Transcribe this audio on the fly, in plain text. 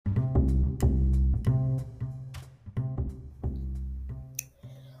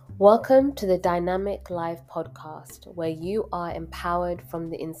Welcome to the Dynamic Life podcast, where you are empowered from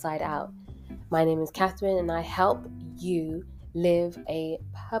the inside out. My name is Catherine, and I help you live a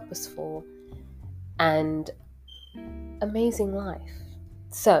purposeful and amazing life.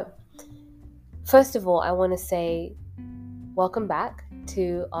 So, first of all, I want to say welcome back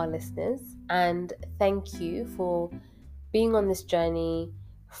to our listeners, and thank you for being on this journey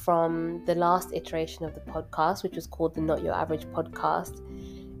from the last iteration of the podcast, which was called the Not Your Average podcast.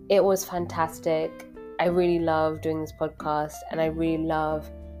 It was fantastic. I really love doing this podcast, and I really love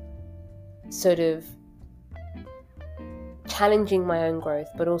sort of challenging my own growth,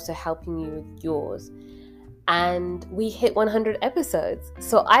 but also helping you with yours. And we hit 100 episodes.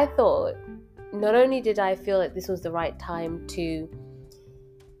 So I thought, not only did I feel like this was the right time to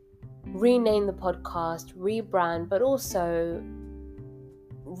rename the podcast, rebrand, but also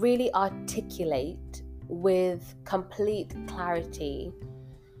really articulate with complete clarity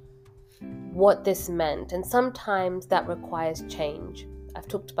what this meant. And sometimes that requires change. I've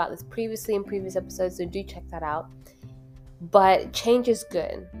talked about this previously in previous episodes, so do check that out. But change is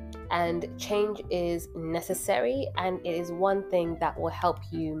good, and change is necessary, and it is one thing that will help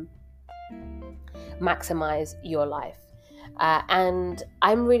you maximize your life. And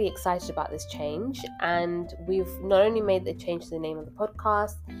I'm really excited about this change, and we've not only made the change to the name of the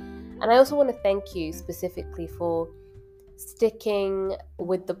podcast, and I also want to thank you specifically for sticking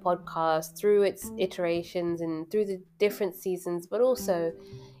with the podcast through its iterations and through the different seasons, but also,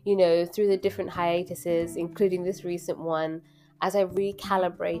 through the different hiatuses, including this recent one, as I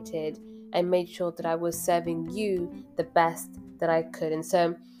recalibrated and made sure that I was serving you the best that I could. And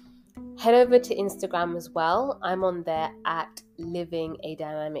so head over to Instagram as well. I'm on there at Living a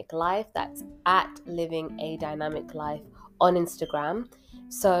Dynamic Life. That's at Living a Dynamic Life on Instagram.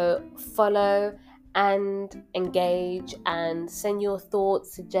 So follow and engage and send your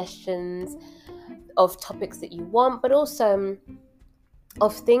thoughts, suggestions of topics that you want, but also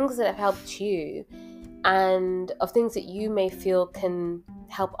of things that have helped you and of things that you may feel can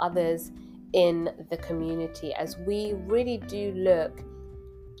help others in the community, as we really do look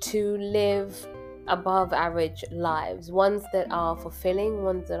to live above average lives, ones that are fulfilling,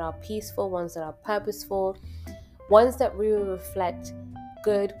 ones that are peaceful, ones that are purposeful, ones that really reflect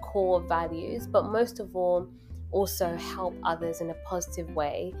good core values, but most of all, also help others in a positive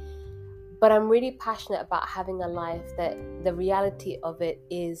way. But I'm really passionate about having a life that the reality of it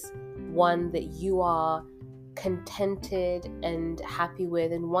is one that you are contented and happy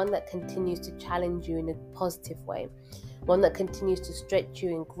with, and one that continues to challenge you in a positive way, one that continues to stretch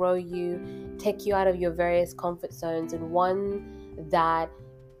you and grow you, take you out of your various comfort zones, and one that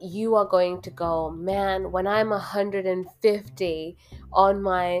you are going to go, man, when I'm 150 on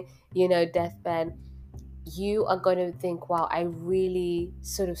my, deathbed, you are going to think, wow, I really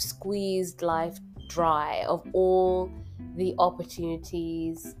sort of squeezed life dry of all the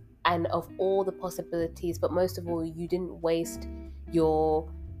opportunities and of all the possibilities, but most of all, you didn't waste your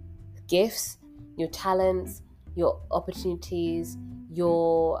gifts, your talents, your opportunities,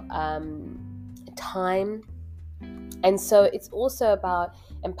 your time. And so it's also about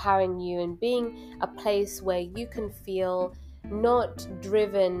empowering you and being a place where you can feel not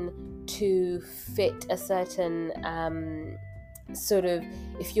driven to fit a certain sort of,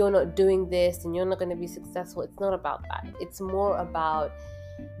 if you're not doing this then you're not going to be successful. It's not about that. It's more about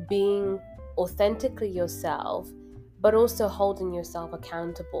being authentically yourself, but also holding yourself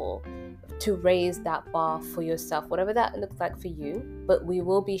accountable to raise that bar for yourself, whatever that looks like for you. But we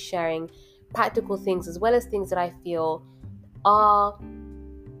will be sharing practical things as well as things that I feel are,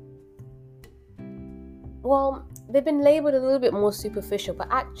 well, they've been labeled a little bit more superficial, but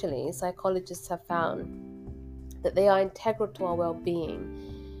actually psychologists have found that they are integral to our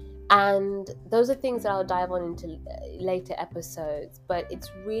well-being. And those are things that I'll dive on into later episodes, but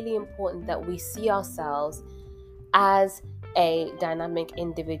it's really important that we see ourselves as a dynamic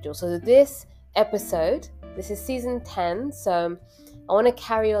individual. So this episode, this is season 10, so I want to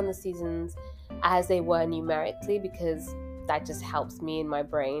carry on the seasons as they were numerically, because that just helps me in my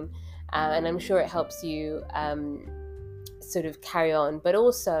brain, and I'm sure it helps you sort of carry on. But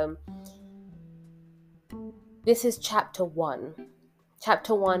also, this is chapter 1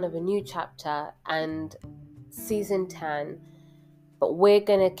 of a new chapter and season 10, but we're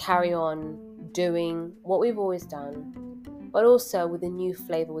going to carry on doing what we've always done, but also with a new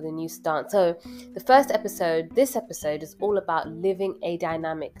flavor, with a new stance. So the first episode, this episode, is all about living a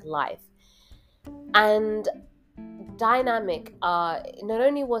dynamic life. And dynamic, not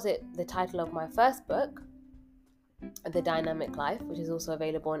only was it the title of my first book, The Dynamic Life, which is also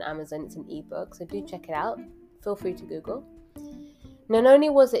available on Amazon. It's an ebook, so do check it out. Feel free to Google. not only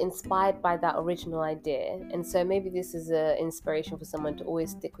was it inspired by that original idea, and so maybe this is an inspiration for someone to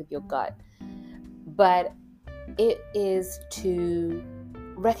always stick with your gut, but it is to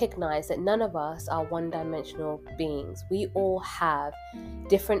recognize that none of us are one-dimensional beings. We all have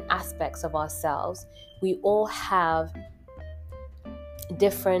different aspects of ourselves. We all have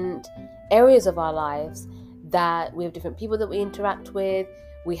different areas of our lives that we have different people that we interact with.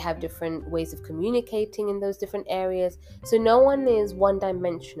 We have different ways of communicating in those different areas. So no one is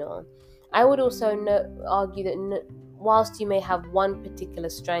one-dimensional. I would also argue that whilst you may have one particular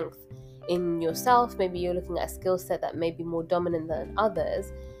strength in yourself, maybe you're looking at a skill set that may be more dominant than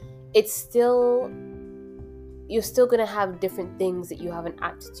others, you're still going to have different things that you have an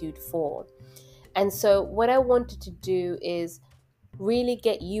aptitude for. And so what I wanted to do is really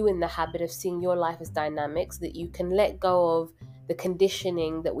get you in the habit of seeing your life as dynamic, so that you can let go of the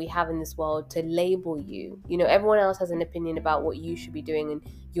conditioning that we have in this world to label you. Everyone else has an opinion about what you should be doing in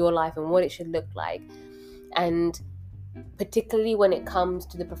your life and what it should look like. And particularly when it comes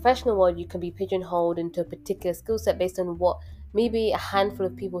to the professional world, you can be pigeonholed into a particular skill set based on what maybe a handful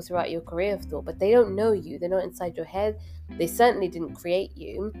of people throughout your career have thought, but they don't know you. They're not inside your head. They certainly didn't create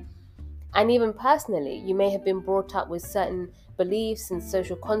you. And even personally, you may have been brought up with certain beliefs and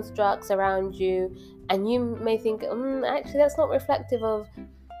social constructs around you, and you may think, actually that's not reflective of,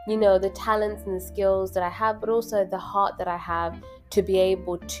 the talents and the skills that I have, but also the heart that I have to be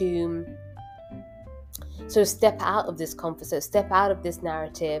able to sort of step out of this comfort zone, step out of this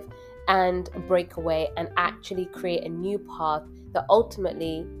narrative and break away and actually create a new path that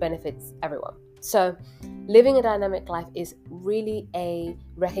ultimately benefits everyone. So living a dynamic life is really a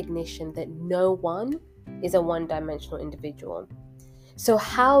recognition that no one is a one-dimensional individual. So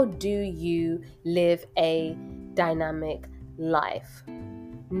how do you live a dynamic life?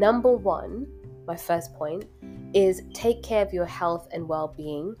 Number one, my first point, is take care of your health and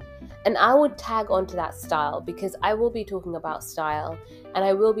well-being. And I would tag onto that style, because I will be talking about style and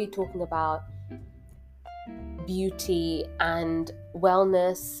I will be talking about beauty and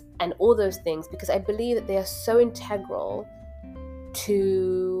wellness and all those things, because I believe that they are so integral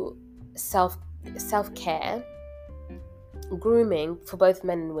to self-care, grooming for both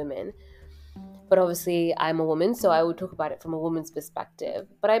men and women. But obviously I'm a woman, so I will talk about it from a woman's perspective.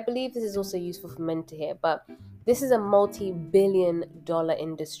 But I believe this is also useful for men to hear. But this is a multi-billion-dollar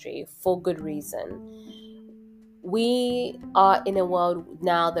industry for good reason. We are in a world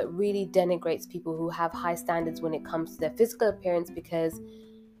now that really denigrates people who have high standards when it comes to their physical appearance, because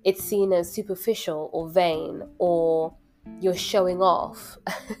it's seen as superficial or vain, or you're showing off,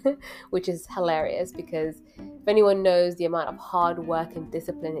 which is hilarious, because if anyone knows the amount of hard work and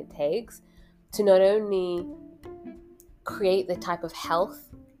discipline it takes to not only create the type of health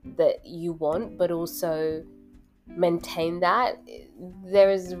that you want, but also maintain that,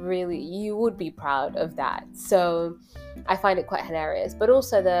 you would be proud of that. So I find it quite hilarious. But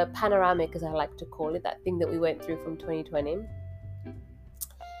also the panoramic, as I like to call it, that thing that we went through from 2020,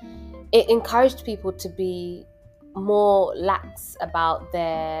 it encouraged people to be more lax about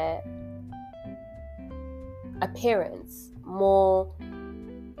their appearance, more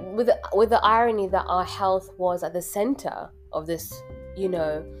with the irony that our health was at the center of this,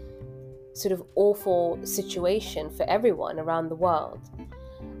 sort of awful situation for everyone around the world.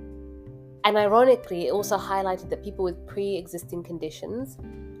 And ironically, it also highlighted that people with pre-existing conditions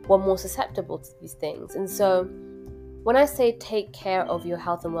were more susceptible to these things. And so when I say take care of your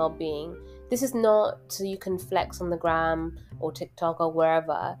health and well-being, this is not so you can flex on the gram or TikTok or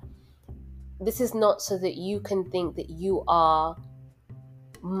wherever. This is not so that you can think that you are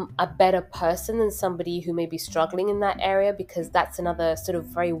a better person than somebody who may be struggling in that area, because that's another sort of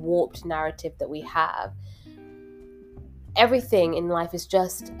very warped narrative that we have. Everything in life is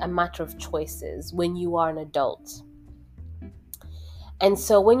just a matter of choices when you are an adult. And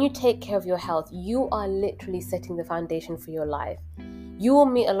so when you take care of your health, you are literally setting the foundation for your life. You will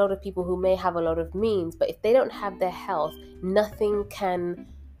meet a lot of people who may have a lot of means, but if they don't have their health, nothing can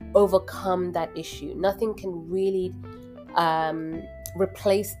overcome that issue. Nothing can really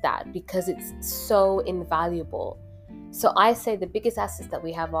replace that, because it's so invaluable. So I say the biggest assets that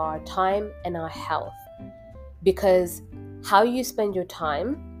we have are our time and our health, because how you spend your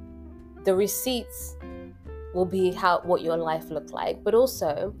time, the receipts will be what your life looks like, but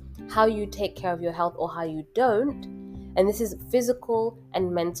also how you take care of your health or how you don't. And this is physical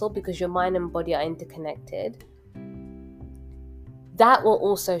and mental, because your mind and body are interconnected. That will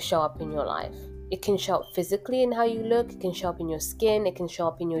also show up in your life. It can show up physically in how you look, it can show up in your skin, it can show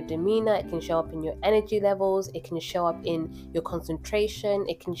up in your demeanor, it can show up in your energy levels, it can show up in your concentration,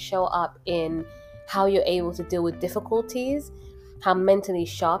 it can show up in how you're able to deal with difficulties. how mentally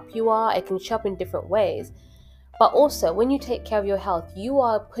sharp you are. It can show up in different ways. But also, when you take care of your health, you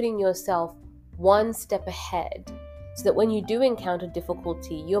are putting yourself one step ahead, so that when you do encounter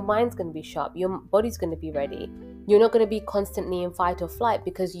difficulty, your mind's going to be sharp, your body's going to be ready. You're not going to be constantly in fight or flight,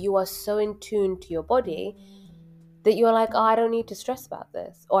 because you are so in tune to your body that you're like, oh, I don't need to stress about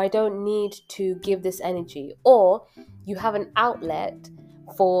this, or I don't need to give this energy. Or you have an outlet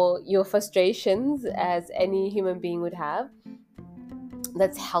for your frustrations, as any human being would have,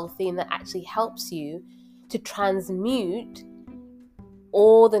 that's healthy and that actually helps you to transmute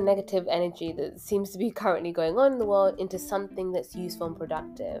all the negative energy that seems to be currently going on in the world into something that's useful and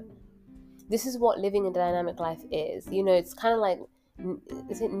productive. This is what living a dynamic life is. It's kind of like,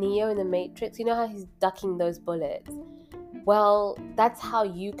 is it Neo in the Matrix? You know how he's ducking those bullets? Well, that's how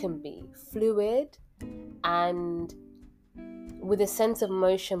you can be fluid and with a sense of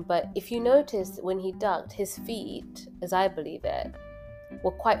motion. But if you notice, when he ducked, his feet, as I believe it,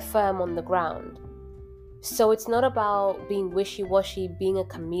 were quite firm on the ground. So it's not about being wishy-washy, being a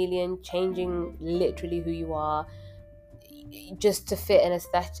chameleon, changing literally who you are just to fit an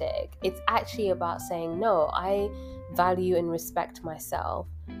aesthetic. It's actually about saying, no, I value and respect myself,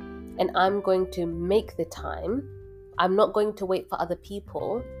 and I'm going to make the time. I'm not going to wait for other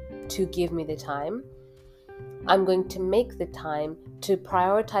people to give me the time. I'm going to make the time to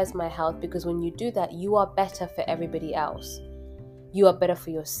prioritize my health, because when you do that, you are better for everybody else. You are better for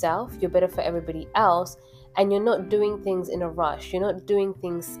yourself, you're better for everybody else, and you're not doing things in a rush. You're not doing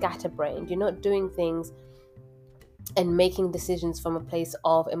things scatterbrained. You're not doing things and making decisions from a place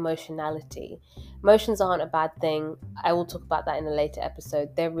of emotionality. Emotions aren't a bad thing. I will talk about that in a later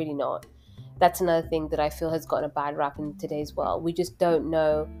episode. They're really not. That's another thing that I feel has gotten a bad rap in today's world. We just don't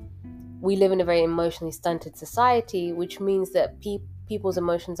know. We live in a very emotionally stunted society, which means that people's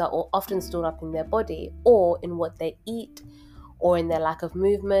emotions are often stored up in their body, or in what they eat, or in their lack of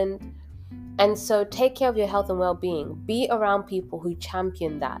movement. And so take care of your health and well-being. Be around people who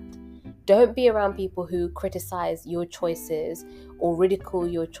champion that. Don't be around people who criticize your choices or ridicule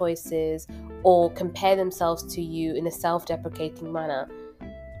your choices or compare themselves to you in a self-deprecating manner.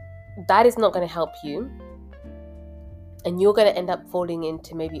 That is not going to help you. And you're going to end up falling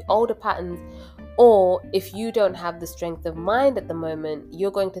into maybe older patterns. Or if you don't have the strength of mind at the moment,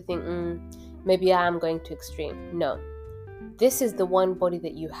 you're going to think, maybe I am going too extreme. No. This is the one body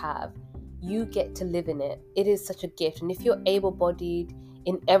that you have. You get to live in it. It is such a gift. And if you're able-bodied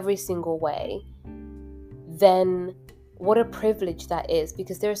in every single way, then what a privilege that is,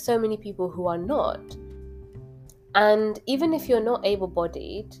 because there are so many people who are not. And even if you're not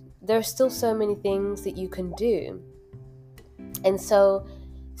able-bodied, there are still so many things that you can do. And so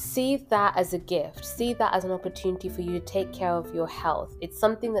see that as a gift. See that as an opportunity for you to take care of your health. It's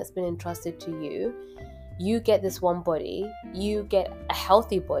something that's been entrusted to you. You get this one body. You get a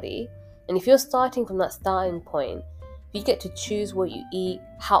healthy body. And if you're starting from that starting point, you get to choose what you eat,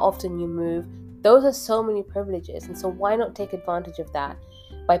 how often you move. Those are so many privileges. And so why not take advantage of that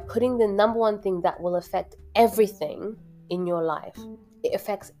by putting the number one thing that will affect everything in your life? It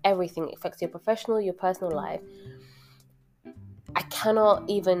affects everything. It affects your professional, your personal life. I cannot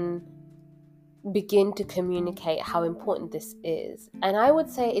even begin to communicate how important this is. And I would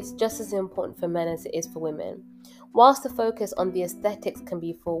say it's just as important for men as it is for women. Whilst the focus on the aesthetics can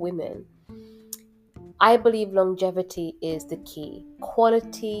be for women, I believe longevity is the key.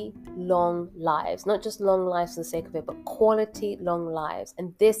 Quality, long lives. Not just long lives for the sake of it, but quality, long lives.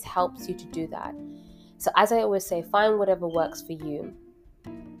 And this helps you to do that. So as I always say, find whatever works for you.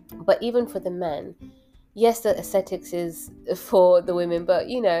 But even for the men, yes, the aesthetics is for the women, but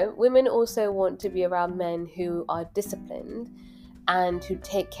women also want to be around men who are disciplined and who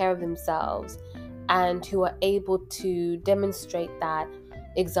take care of themselves and who are able to demonstrate that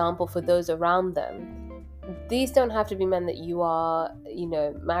example for those around them. These don't have to be men that you are,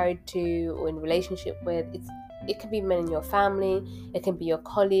 married to or in relationship with. It can be men in your family, it can be your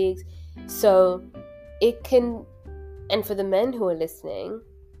colleagues. So it can, and for the men who are listening,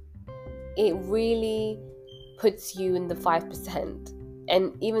 it really puts you in the 5%,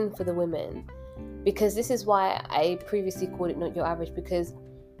 and even for the women, because this is why I previously called it not your average, because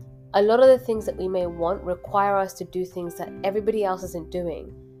a lot of the things that we may want require us to do things that everybody else isn't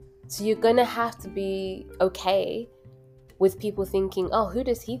doing. So you're going to have to be okay with people thinking, oh, who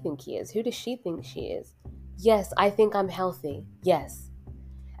does he think he is? Who does she think she is? Yes, I think I'm healthy. Yes.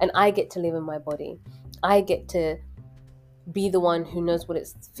 And I get to live in my body. I get to be the one who knows what it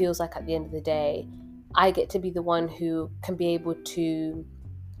feels like at the end of the day. I get to be the one who can be able to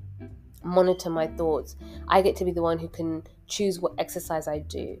monitor my thoughts. I get to be the one who can choose what exercise I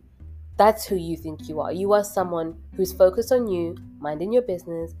do. That's who you think you are. You are someone who's focused on you, minding your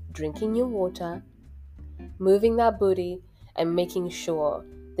business, drinking your water, moving that booty, and making sure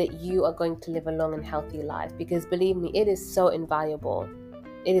that you are going to live a long and healthy life. Because believe me, it is so invaluable.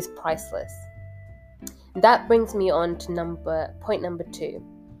 It is priceless. That brings me on to point number 2.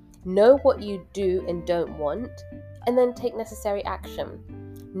 Know what you do and don't want, and then take necessary action.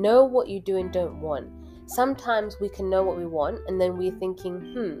 Know what you do and don't want. Sometimes we can know what we want, and then we're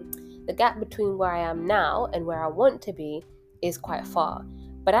thinking, the gap between where I am now and where I want to be is quite far.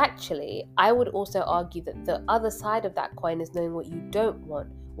 But actually, I would also argue that the other side of that coin is knowing what you don't want.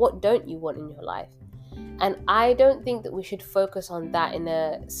 What don't you want in your life? And I don't think that we should focus on that in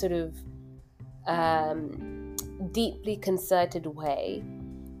a sort of deeply concerted way.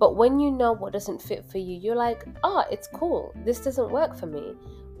 But when you know what doesn't fit for you, you're like, it's cool. This doesn't work for me.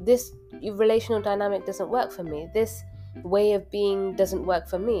 This relational dynamic doesn't work for me. This way of being doesn't work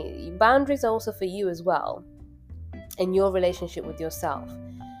for me. Boundaries are also for you as well, in your relationship with yourself.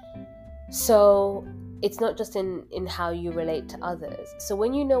 So it's not just in how you relate to others. So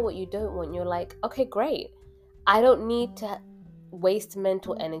when you know what you don't want, you're like, okay, great. I don't need to waste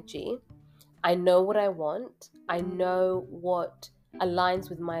mental energy. I know what I want. I know what aligns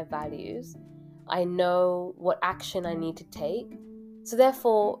with my values. I know what action I need to take. So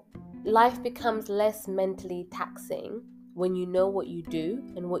therefore, life becomes less mentally taxing when you know what you do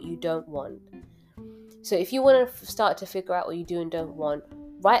and what you don't want. So if you want to start to figure out what you do and don't want,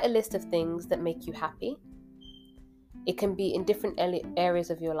 write a list of things that make you happy. It can be in different areas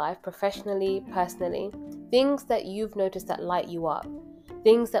of your life, professionally, personally, things that you've noticed that light you up.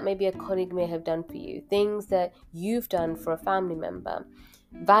 Things that maybe a colleague may have done for you, things that you've done for a family member,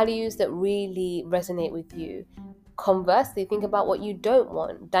 values that really resonate with you. Conversely, think about what you don't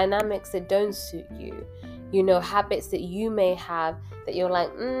want, dynamics that don't suit you, habits that you may have that you're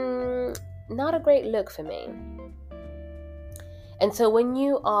like, not a great look for me. And so when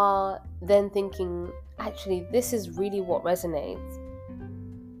you are then thinking, actually, this is really what resonates,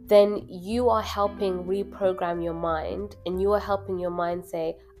 then you are helping reprogram your mind, and you are helping your mind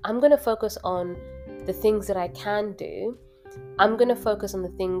say, I'm going to focus on the things that I can do. I'm going to focus on the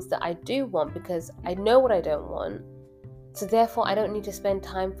things that I do want because I know what I don't want. So therefore, I don't need to spend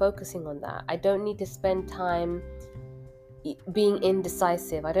time focusing on that. I don't need to spend time being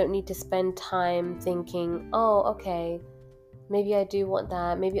indecisive. I don't need to spend time thinking, okay, maybe I do want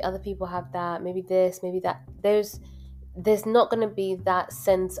that. Maybe other people have that. Maybe this, maybe that. There's not going to be that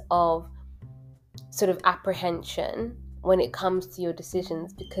sense of sort of apprehension when it comes to your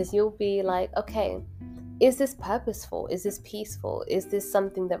decisions, because you'll be like, okay, is this purposeful? Is this peaceful? Is this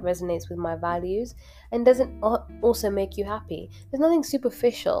something that resonates with my values and doesn't also make you happy? There's nothing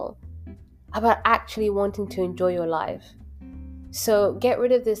superficial about actually wanting to enjoy your life. So get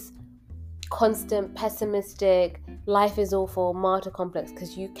rid of this constant pessimistic, life is awful, martyr complex,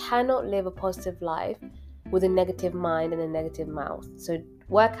 because you cannot live a positive life with a negative mind and a negative mouth. So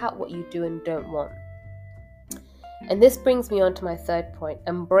work out what you do and don't want. And this brings me on to my third point.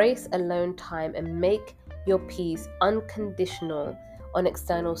 Embrace alone time and make your peace unconditional on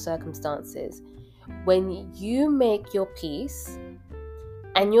external circumstances. When you make your peace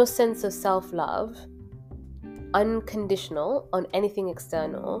and your sense of self-love unconditional on anything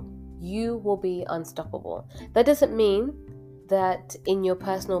external, you will be unstoppable. That doesn't mean that in your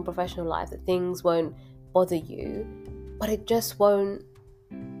personal and professional life that things won't bother you, but it just won't,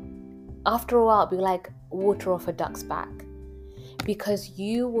 after a while, be like water off a duck's back, because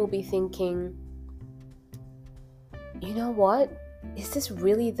you will be thinking, you know what, is this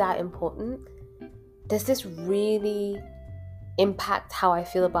really that important? Does this really impact how I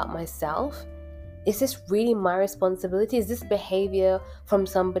feel about myself? Is this really my responsibility? Is this behavior from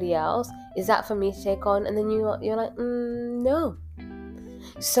somebody else? Is that for me to take on? And then you're like, no.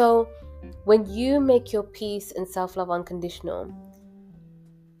 So when you make your peace and self-love unconditional,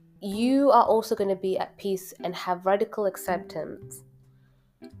 you are also going to be at peace and have radical acceptance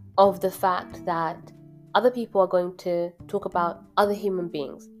of the fact that other people are going to talk about other human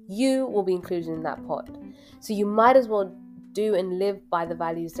beings. You will be included in that pot. So you might as well do and live by the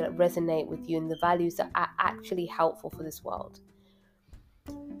values that resonate with you and the values that are actually helpful for this world.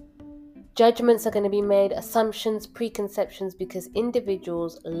 Judgments are going to be made, assumptions, preconceptions, because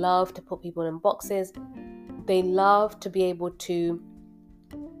individuals love to put people in boxes. They love to be able to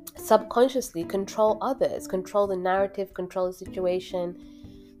subconsciously control others, control the narrative, control the situation.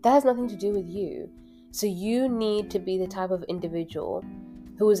 That has nothing to do with you. So you need to be the type of individual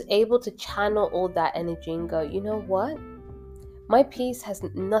who is able to channel all that energy and go, you know what? My peace has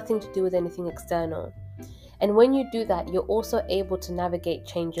nothing to do with anything external. And when you do that, you're also able to navigate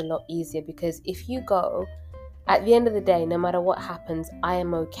change a lot easier, because if you go, at the end of the day, no matter what happens, I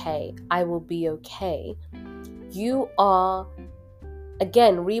am okay, I will be okay, you are,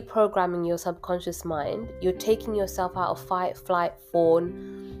 again, reprogramming your subconscious mind. You're taking yourself out of fight, flight, fawn,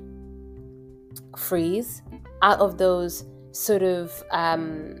 freeze, out of those sort of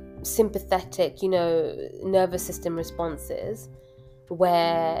sympathetic, nervous system responses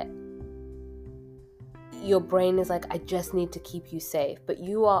where your brain is like, I just need to keep you safe. But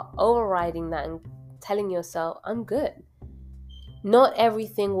you are overriding that and telling yourself, I'm good. Not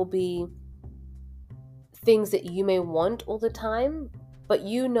everything will be things that you may want all the time, but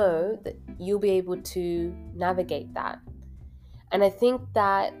you know that you'll be able to navigate that. And I think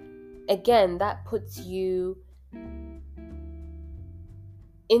that, again, that puts you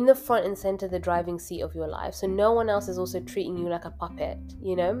in the front and center, the driving seat of your life. So no one else is also treating you like a puppet,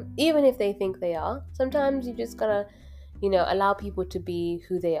 even if they think they are. Sometimes you just gotta, allow people to be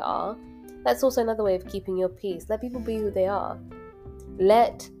who they are. That's also another way of keeping your peace. Let people be who they are.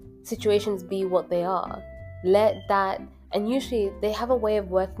 Let situations be what they are. And usually they have a way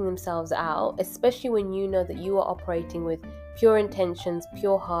of working themselves out, especially when you know that you are operating with pure intentions,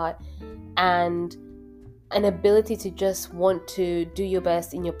 pure heart, and an ability to just want to do your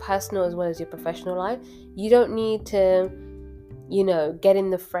best in your personal as well as your professional life. You don't need to, get in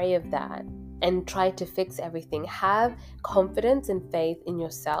the fray of that and try to fix everything. Have confidence and faith in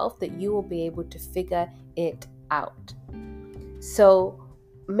yourself that you will be able to figure it out. So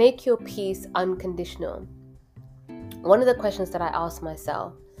make your peace unconditional. One of the questions that I ask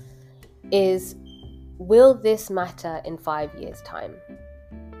myself is, will this matter in 5 years' time?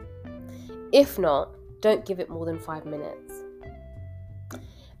 If not, don't give it more than 5 minutes.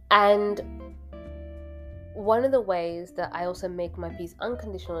 And one of the ways that I also make my peace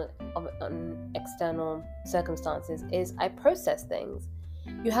unconditional on external circumstances is I process things.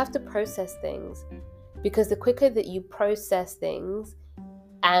 You have to process things, because the quicker that you process things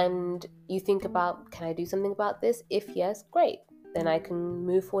and you think about, can I do something about this? If yes, great. Then I can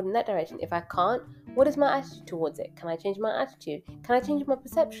move forward in that direction. If I can't, what is my attitude towards it? Can I change my attitude? Can I change my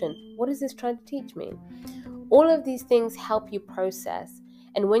perception? What is this trying to teach me? All of these things help you process.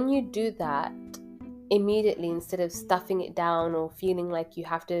 And when you do that immediately, instead of stuffing it down or feeling like you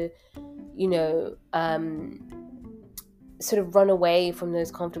have to, sort of run away from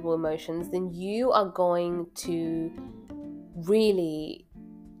those comfortable emotions, then you are going to really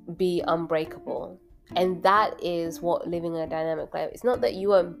be unbreakable. And that is what living a dynamic life. It's not that you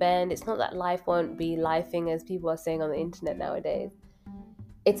won't bend. It's not that life won't be lifing, as people are saying on the internet nowadays.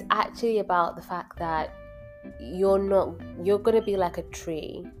 It's actually about the fact that you're going to be like a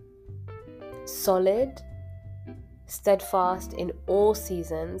tree, solid, steadfast in all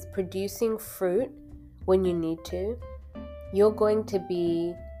seasons, producing fruit when you need to. You're going to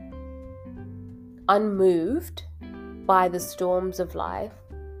be unmoved by the storms of life.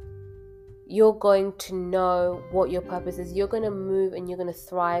 You're going to know what your purpose is. You're going to move and you're going to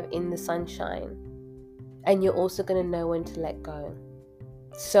thrive in the sunshine. And you're also going to know when to let go.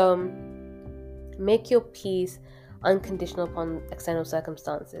 So make your peace unconditional upon external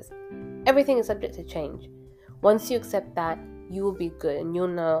circumstances. Everything is subject to change. Once you accept that, you will be good, and you'll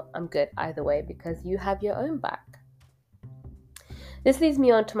know I'm good either way because you have your own back. This leads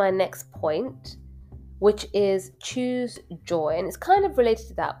me on to my next point, which is choose joy. And it's kind of related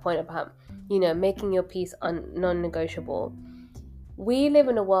to that point about, making your peace non-negotiable. We live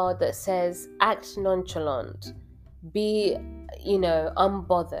in a world that says act nonchalant, be,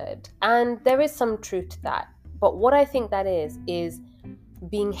 unbothered. And there is some truth to that. But what I think that is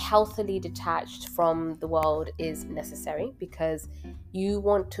being healthily detached from the world is necessary, because you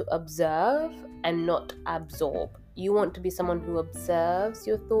want to observe and not absorb. You want to be someone who observes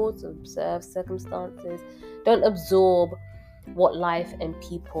your thoughts, observes circumstances. Don't absorb what life and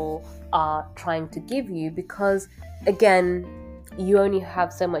people are trying to give you, because again, you only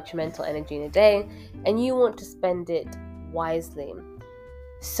have so much mental energy in a day and you want to spend it wisely.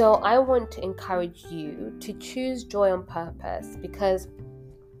 So I want to encourage you to choose joy on purpose, because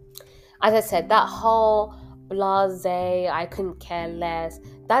as I said, that whole blasé, I couldn't care less,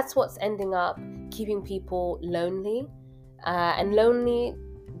 that's what's ending up keeping people lonely. And lonely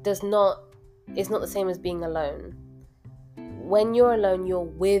is not the same as being alone. When you're alone, you're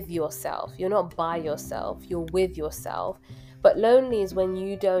with yourself. You're not by yourself, you're with yourself. But lonely is when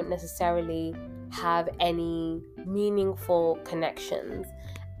you don't necessarily have any meaningful connections,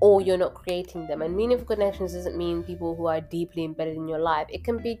 or you're not creating them. And meaningful connections doesn't mean people who are deeply embedded in your life. It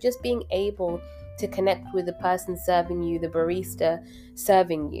can be just being able to connect with the person serving you, the barista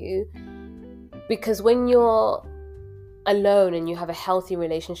serving you, Because when you're alone and you have a healthy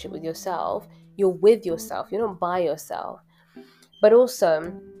relationship with yourself, you're with yourself, you're not by yourself. But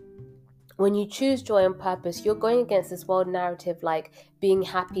also, when you choose joy and purpose, you're going against this world narrative like being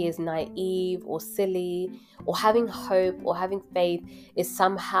happy is naive or silly, or having hope or having faith is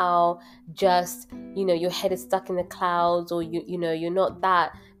somehow just, your head is stuck in the clouds, or you're not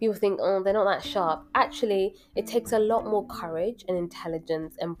that. People think, oh, they're not that sharp. Actually, it takes a lot more courage and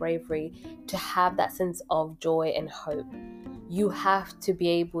intelligence and bravery to have that sense of joy and hope. You have to be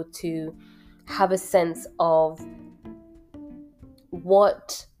able to have a sense of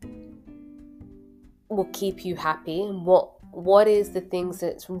what will keep you happy, and what is the things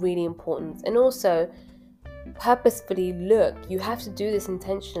that's really important. And also purposefully look, you have to do this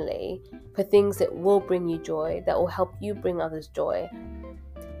intentionally for things that will bring you joy, that will help you bring others joy,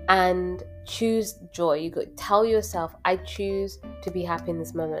 and choose joy. You could tell yourself, I choose to be happy in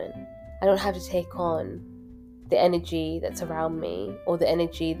this moment. I don't have to take on the energy that's around me or the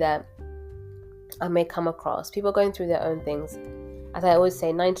energy that I may come across. People are going through their own things. As I always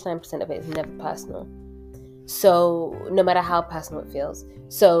say, 99% of it is never personal. So no matter how personal it feels.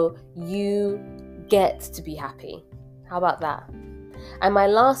 So you get to be happy. How about that? And my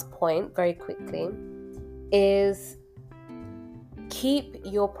last point, very quickly, is keep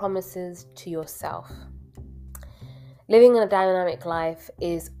your promises to yourself. Living in a dynamic life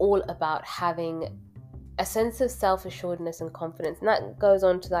is all about having a sense of self-assuredness and confidence. And that goes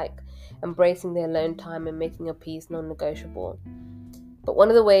on to like embracing the alone time and making your peace non-negotiable. But one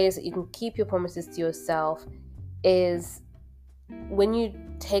of the ways that you can keep your promises to yourself is when you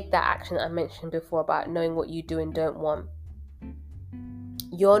take that action I mentioned before about knowing what you do and don't want.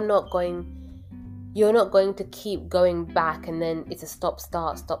 You're not going to keep going back and then it's a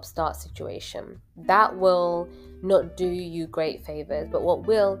stop-start situation. That will not do you great favors. But what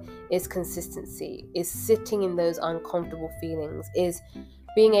will is consistency, is sitting in those uncomfortable feelings, is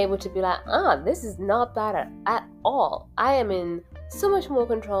being able to be like, this is not bad at all. I am in so much more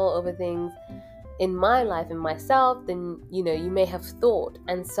control over things in my life and myself than you may have thought.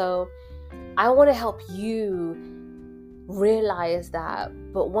 And so I want to help you realize that.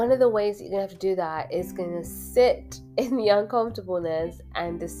 But one of the ways that you're gonna have to do that is gonna sit in the uncomfortableness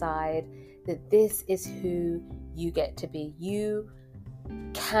and decide that this is who you get to be. You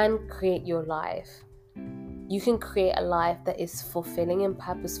can create your life. You can create a life that is fulfilling and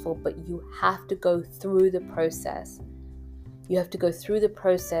purposeful, but you have to go through the process. You have to go through the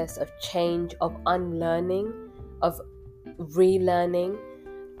process of change, of unlearning, of relearning,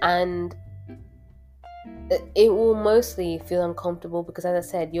 and it will mostly feel uncomfortable because, as I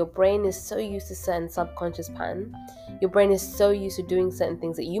said, your brain is so used to certain subconscious pattern. Your brain is so used to doing certain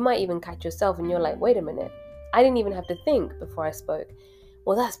things that you might even catch yourself and you're like, wait a minute, I didn't even have to think before I spoke.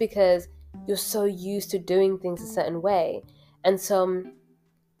 Well, that's because you're so used to doing things a certain way. And so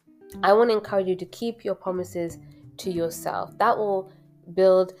I want to encourage you to keep your promises to yourself. That will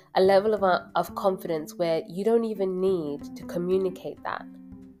build a level of confidence where you don't even need to communicate that.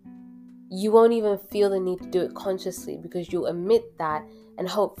 You won't even feel the need to do it consciously because you'll admit that, and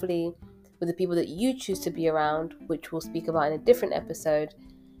hopefully with the people that you choose to be around, which we'll speak about in a different episode,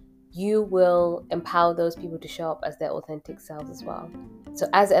 you will empower those people to show up as their authentic selves as well. So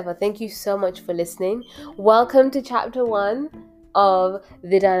as ever, thank you so much for listening. Welcome to chapter 1 of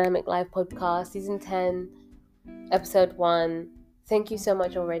the Dynamic Life podcast, season 10, episode 1. Thank you so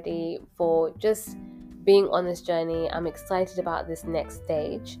much already for just being on this journey. I'm excited about this next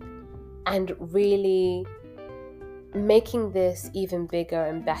stage and really making this even bigger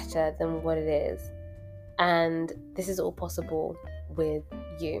and better than what it is. And this is all possible with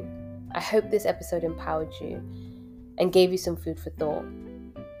you. I hope this episode empowered you and gave you some food for thought.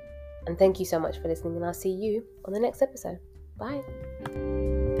 And thank you so much for listening, and I'll see you on the next episode. Bye.